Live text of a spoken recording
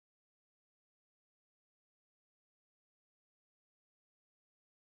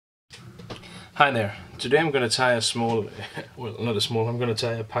Hi there. Today I'm going to tie a small, well not a small, I'm going to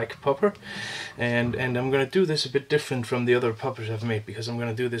tie a pike popper, and I'm going to do this a bit different from the other poppers I've made because I'm going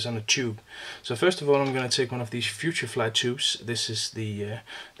to do this on a tube. So first of all I'm going to take one of these Future Fly tubes. This is the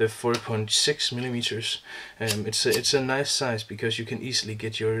 4.6 millimeters. It's a nice size because you can easily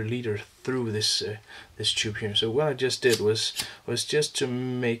get your leader through this this tube here. So what I just did was just to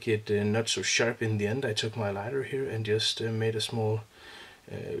make it not so sharp in the end. I took my lighter here and just made a small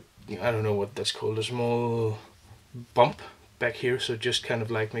I don't know what that's called, a small bump back here, so just kind of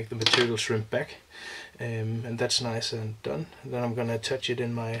like make the material shrimp back, and that's nice and done. And then I'm gonna attach it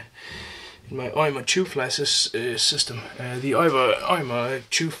in my Oyma tube fly system. The Oyma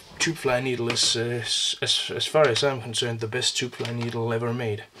tube fly needle is, as far as I'm concerned, the best tube fly needle ever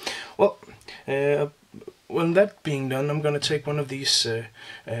made. Well, when that being done, I'm going to take one of these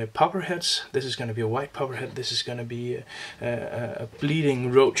popper heads. This is going to be a white popper head. This is going to be a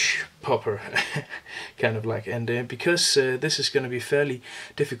bleeding roach popper, kind of like. And because this is going to be fairly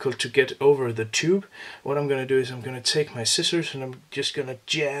difficult to get over the tube, what I'm going to do is I'm going to take my scissors and I'm just going to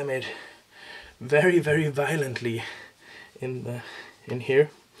jam it very, very violently in here,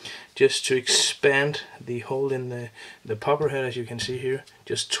 just to expand the hole in the popper head, as you can see here,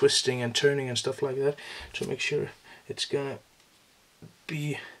 just twisting and turning and stuff like that to make sure it's gonna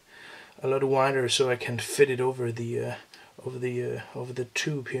be a lot wider so I can fit it over the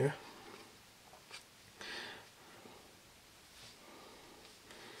tube here.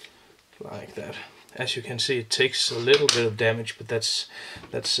 Like that. As you can see, it takes a little bit of damage, but that's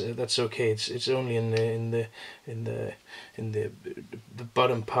okay. It's only in the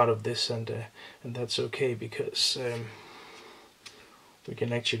bottom part of this, and that's okay because we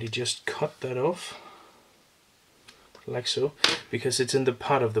can actually just cut that off like so, because it's in the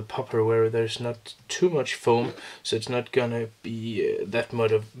part of the popper where there's not too much foam, so it's not gonna be that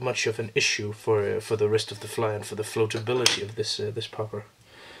much of an issue for the rest of the fly and for the floatability of this this popper.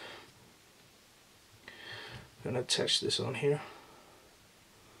 I'm going to attach this on here,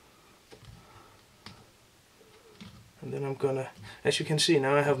 and then I'm gonna, as you can see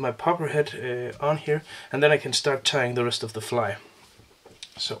now, I have my popper head on here, and then I can start tying the rest of the fly.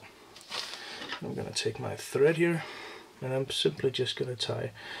 So I'm gonna take my thread here and I'm simply just gonna tie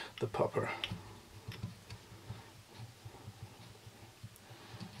the popper.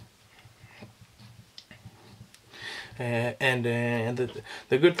 And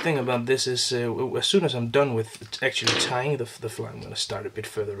the good thing about this is as soon as I'm done with actually tying the fly, I'm going to start a bit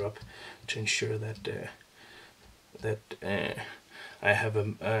further up to ensure that I have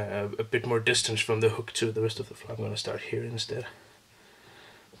a bit more distance from the hook to the rest of the fly. I'm going to start here instead.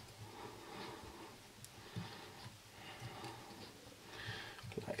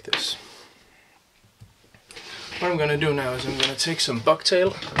 Like this. What I'm going to do now is I'm going to take some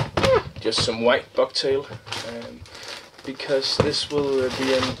bucktail, just some white bucktail, because this will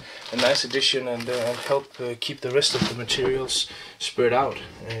be a nice addition and help keep the rest of the materials spread out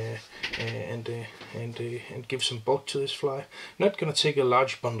and give some bulk to this fly. Not going to take a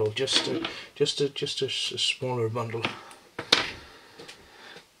large bundle, just a smaller bundle,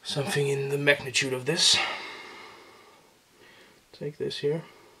 something in the magnitude of this. Take this here.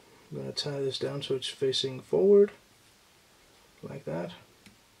 I'm going to tie this down so it's facing forward, like that.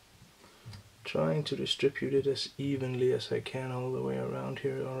 Trying to distribute it as evenly as I can all the way around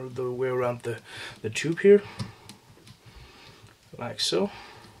here, or the way around the tube here, like so.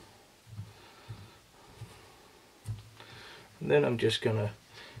 And then I'm just gonna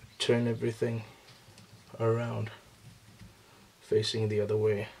turn everything around, facing the other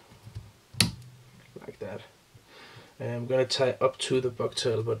way, like that. And I'm gonna tie up to the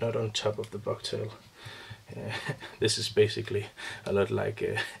bucktail, but not on top of the bucktail. This is basically a lot like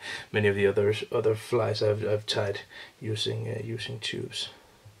many of the other flies I've tied using tubes.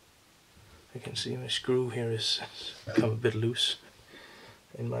 I can see my screw here is become a bit loose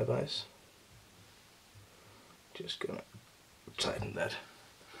in my vise. Just gonna tighten that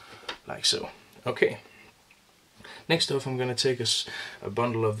like so. Okay. Next off, I'm gonna take a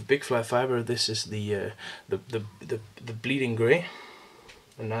bundle of big fly fiber. This is the bleeding gray,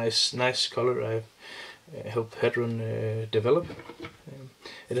 a nice color I've helped Hedron develop.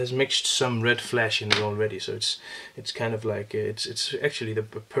 It has mixed some red flash in it already, so it's kind of like it's actually the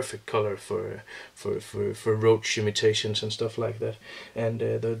perfect color for roach imitations and stuff like that. And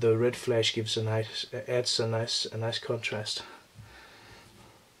the red flash gives adds a nice contrast.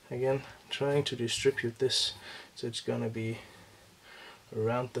 Again, trying to distribute this so it's gonna be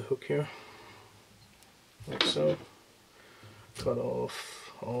around the hook here, like so. Cut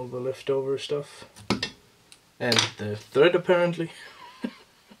off all the leftover stuff. And the thread apparently.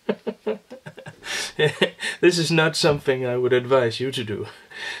 This is not something I would advise you to do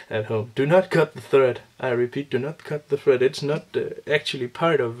at home. Do not cut the thread. I repeat, do not cut the thread. It's not actually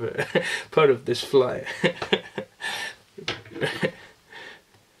part of part of this fly.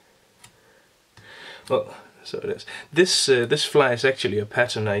 Well, so it is. This fly is actually a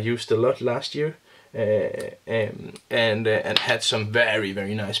pattern I used a lot last year. And had some very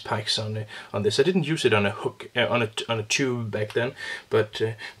nice pikes on this. I didn't use it on a hook on a tube back then, but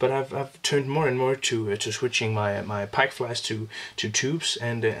I've turned more and more to switching my pike flies to tubes,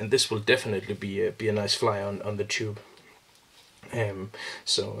 and this will definitely be a nice fly on the tube.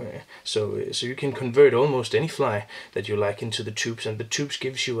 So you can convert almost any fly that you like into the tubes, and the tubes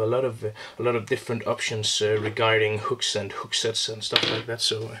gives you a lot of different options regarding hooks and hook sets and stuff like that.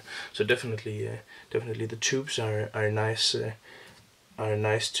 So definitely the tubes are nice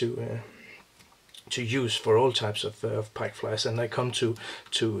to use for all types of pike flies, and I come to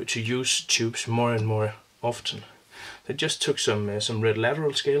use tubes more and more often. I just took some red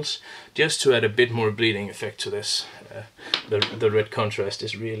lateral scales just to add a bit more bleeding effect to this. The red contrast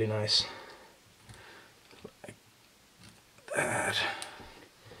is really nice. Like that.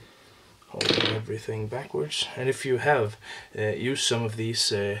 Holding everything backwards. And if you have used some of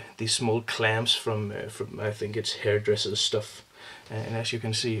these small clamps from I think it's hairdressers stuff, and as you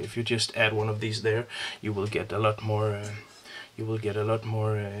can see, if you just add one of these there, you will get a lot more.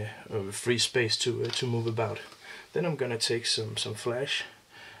 Free space to move about. Then I'm gonna take some flash,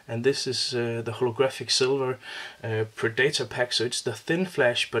 and this is the holographic silver Predator pack. So it's the thin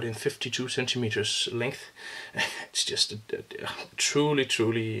flash, but in 52 centimeters length. It's just a truly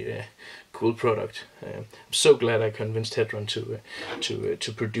cool product. I'm so glad I convinced Hedron to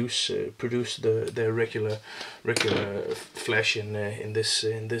produce the regular flash in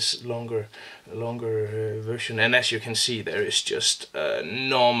this longer version. And as you can see, there is just an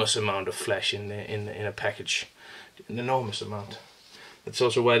enormous amount of flash in a package. An enormous amount. That's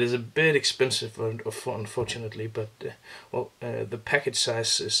also why it is a bit expensive, unfortunately. But the package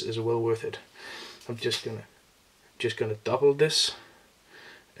size is well worth it. I'm just gonna double this.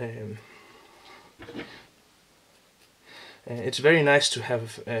 It's very nice to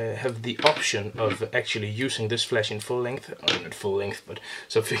have the option of actually using this flash in full length, or not full length, but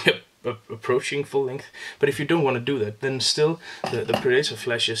something approaching full length. But if you don't want to do that, then still the Predator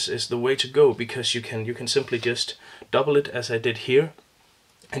flash is the way to go, because you can simply just double it as I did here,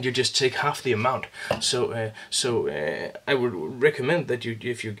 and you just take half the amount. So I would recommend that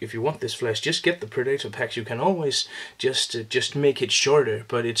if you want this flash, just get the Predator packs. You can always just make it shorter,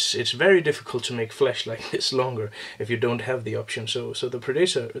 but it's very difficult to make flash like this longer if you don't have the option. So the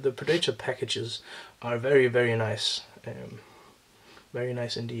Predator packages are very nice, very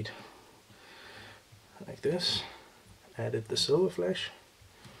nice indeed. Like this. Added the silver flash.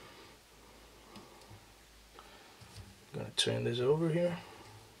 I'm gonna turn this over here.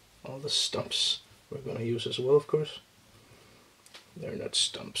 All the stumps we're going to use as well, of course. They're not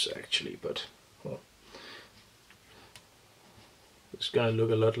stumps actually, but well, it's going to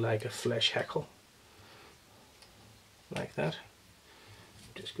look a lot like a flash hackle, like that.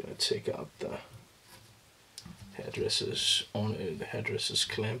 I'm just going to take out the headdresses on the headdresses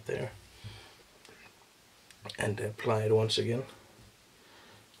clamp there, and apply it once again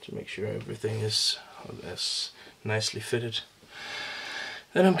to make sure everything is nicely fitted.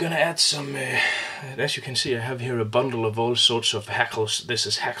 Then I'm gonna add some, as you can see, I have here a bundle of all sorts of hackles. This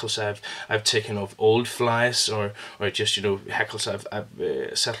is hackles I've taken off old flies, or just, you know, hackles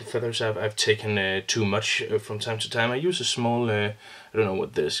saddle feathers I've taken too much from time to time. I use a small, I don't know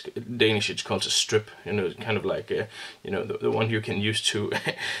what this Danish it's called, a strip, you know, kind of like you know, the one you can use to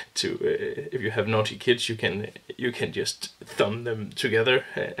if you have naughty kids, you can just thumb them together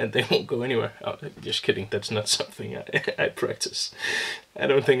and they won't go anywhere. Oh, just kidding, that's not something I practice. I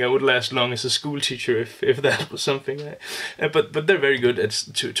don't think I would last long as a school teacher if that was something. But they're very good at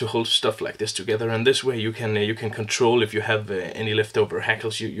to hold stuff like this together, and this way you can control if you have any leftover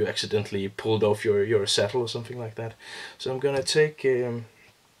hackles you accidentally pulled off your saddle or something like that. So I'm gonna take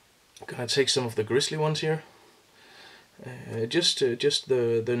some of the grizzly ones here. Just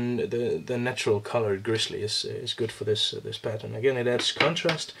the natural colored grizzly is good for this pattern. Again, it adds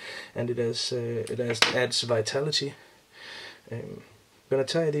contrast and it adds vitality. I'm gonna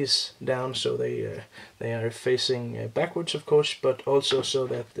tie these down so they are facing backwards, of course, but also so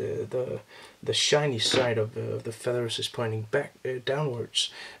that the shiny side of the feathers is pointing back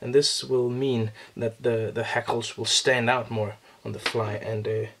downwards, and this will mean that the hackles will stand out more on the fly and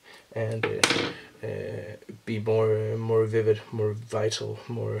be more vivid, more vital,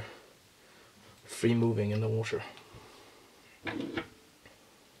 more free moving in the water.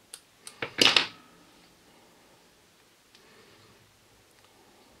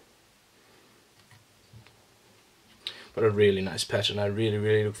 but a really nice pattern. I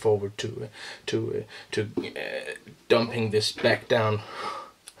really look forward to dumping this back down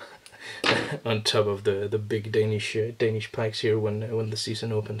on top of the big Danish pikes here when the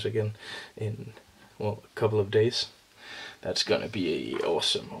season opens again in, well, a couple of days. That's gonna be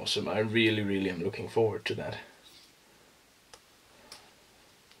awesome. I really am looking forward to that.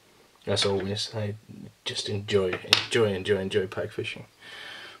 As always, I just enjoy pike fishing,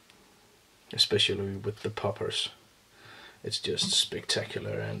 especially with the poppers. It's just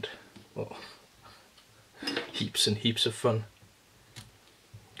spectacular and, well, heaps and heaps of fun.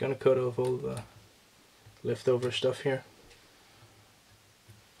 Gonna cut off all the leftover stuff here,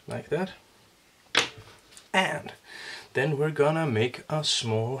 like that, and then we're gonna make a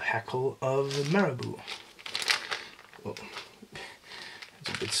small hackle of marabou. Well,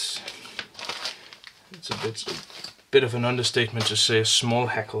 it's a bit of an understatement to say a small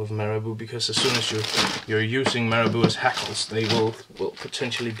hackle of marabou, because as soon as you're using marabou as hackles, they will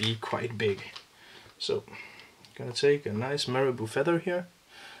potentially be quite big. So I'm gonna take a nice marabou feather here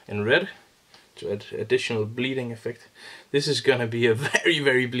in red to add additional bleeding effect. This is gonna be a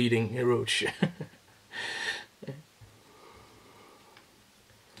very bleeding roach.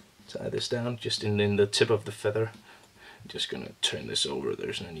 Tie this down just in the tip of the feather. I'm just gonna turn this over.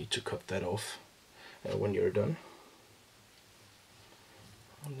 There's no need to cut that off when you're done.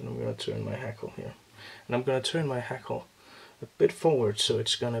 And then I'm gonna turn my hackle here, and I'm gonna turn my hackle a bit forward, so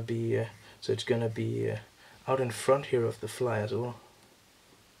it's gonna be out in front here of the fly as well,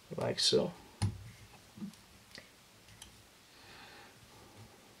 like so.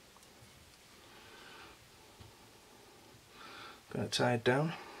 Gonna tie it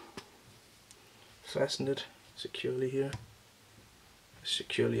down, fasten it securely here, as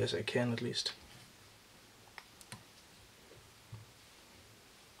securely as I can at least.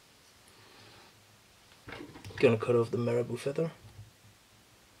 Gonna cut off the marabou feather.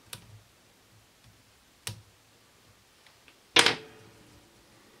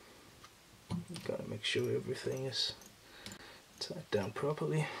 Gotta make sure everything is tied down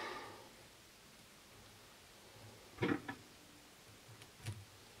properly.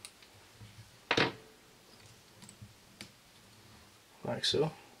 Like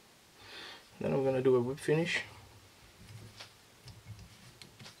so. Then I'm gonna do a whip finish.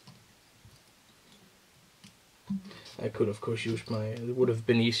 I could of course use it would have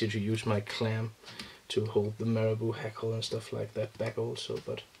been easier to use my clam to hold the marabou hackle and stuff like that back also,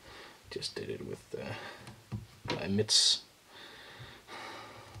 but just did it with my mitts.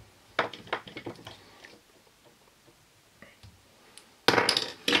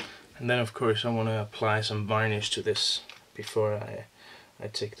 And then of course I want to apply some varnish to this before I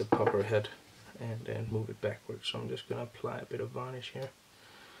take the popper head and move it backwards. So I'm just going to apply a bit of varnish here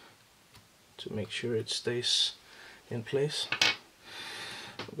to make sure it stays in place.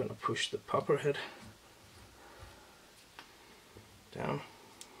 I'm going to push the popper head down.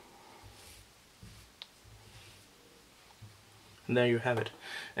 And there you have it.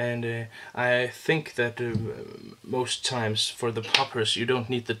 And I think that most times for the poppers you don't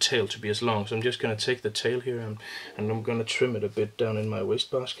need the tail to be as long, so I'm just going to take the tail here and I'm going to trim it a bit down in my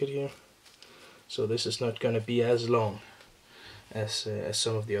wastebasket here, so this is not going to be as long as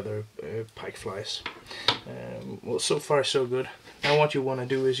some of the other pike flies. Well, so far so good. Now what you want to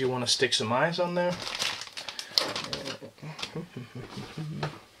do is you want to stick some eyes on there.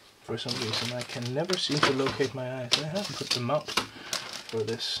 For some reason I can never seem to locate my eyes. I haven't put them out for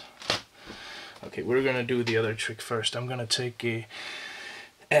this. Okay, we're gonna do the other trick first. I'm gonna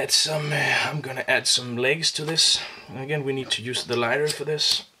add some legs to this. And again, we need to use the lighter for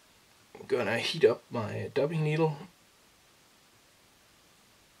this. I'm gonna heat up my dubbing needle,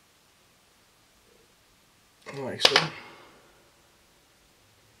 like so.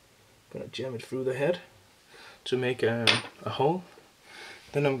 Gonna jam it through the head to make a hole.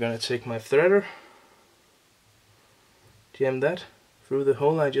 Then I'm gonna take my threader, jam that through the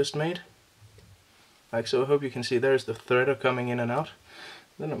hole I just made, like so. I hope you can see there's the threader coming in and out.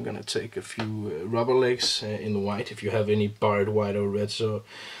 Then I'm gonna take a few rubber legs in the white, if you have any barred white or red. So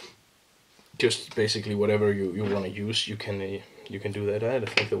just basically whatever you want to use, you can do that. I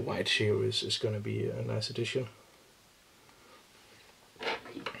think the white here is gonna be a nice addition.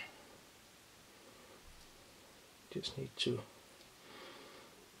 Just need to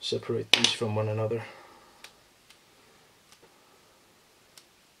separate these from one another,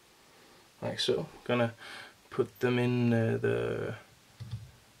 like so. Gonna put them in the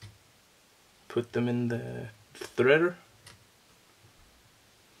threader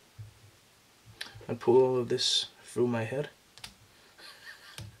and pull all of this through my head.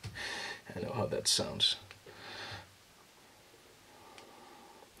 I know how that sounds.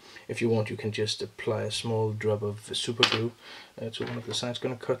 If you want, you can just apply a small drop of super glue to one of the sides.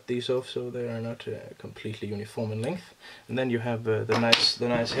 Going to cut these off so they are not completely uniform in length. And then you have the nice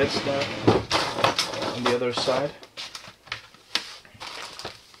heads there on the other side.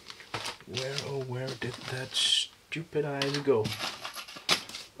 Where did that stupid eyes go?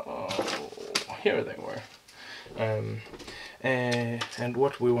 Oh, here they were. And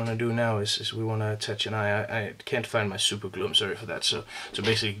what we want to do now is we want to attach an eye. I can't find my super glue, I'm sorry for that. So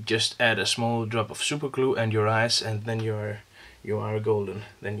basically just add a small drop of super glue and your eyes, and then you are golden.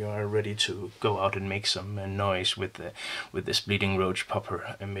 Then you are ready to go out and make some noise with this bleeding roach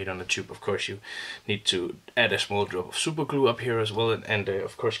popper made on a tube. Of course you need to add a small drop of super glue up here as well, and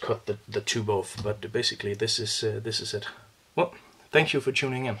of course cut the tube off. But basically this is it. Well, thank you for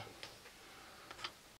tuning in.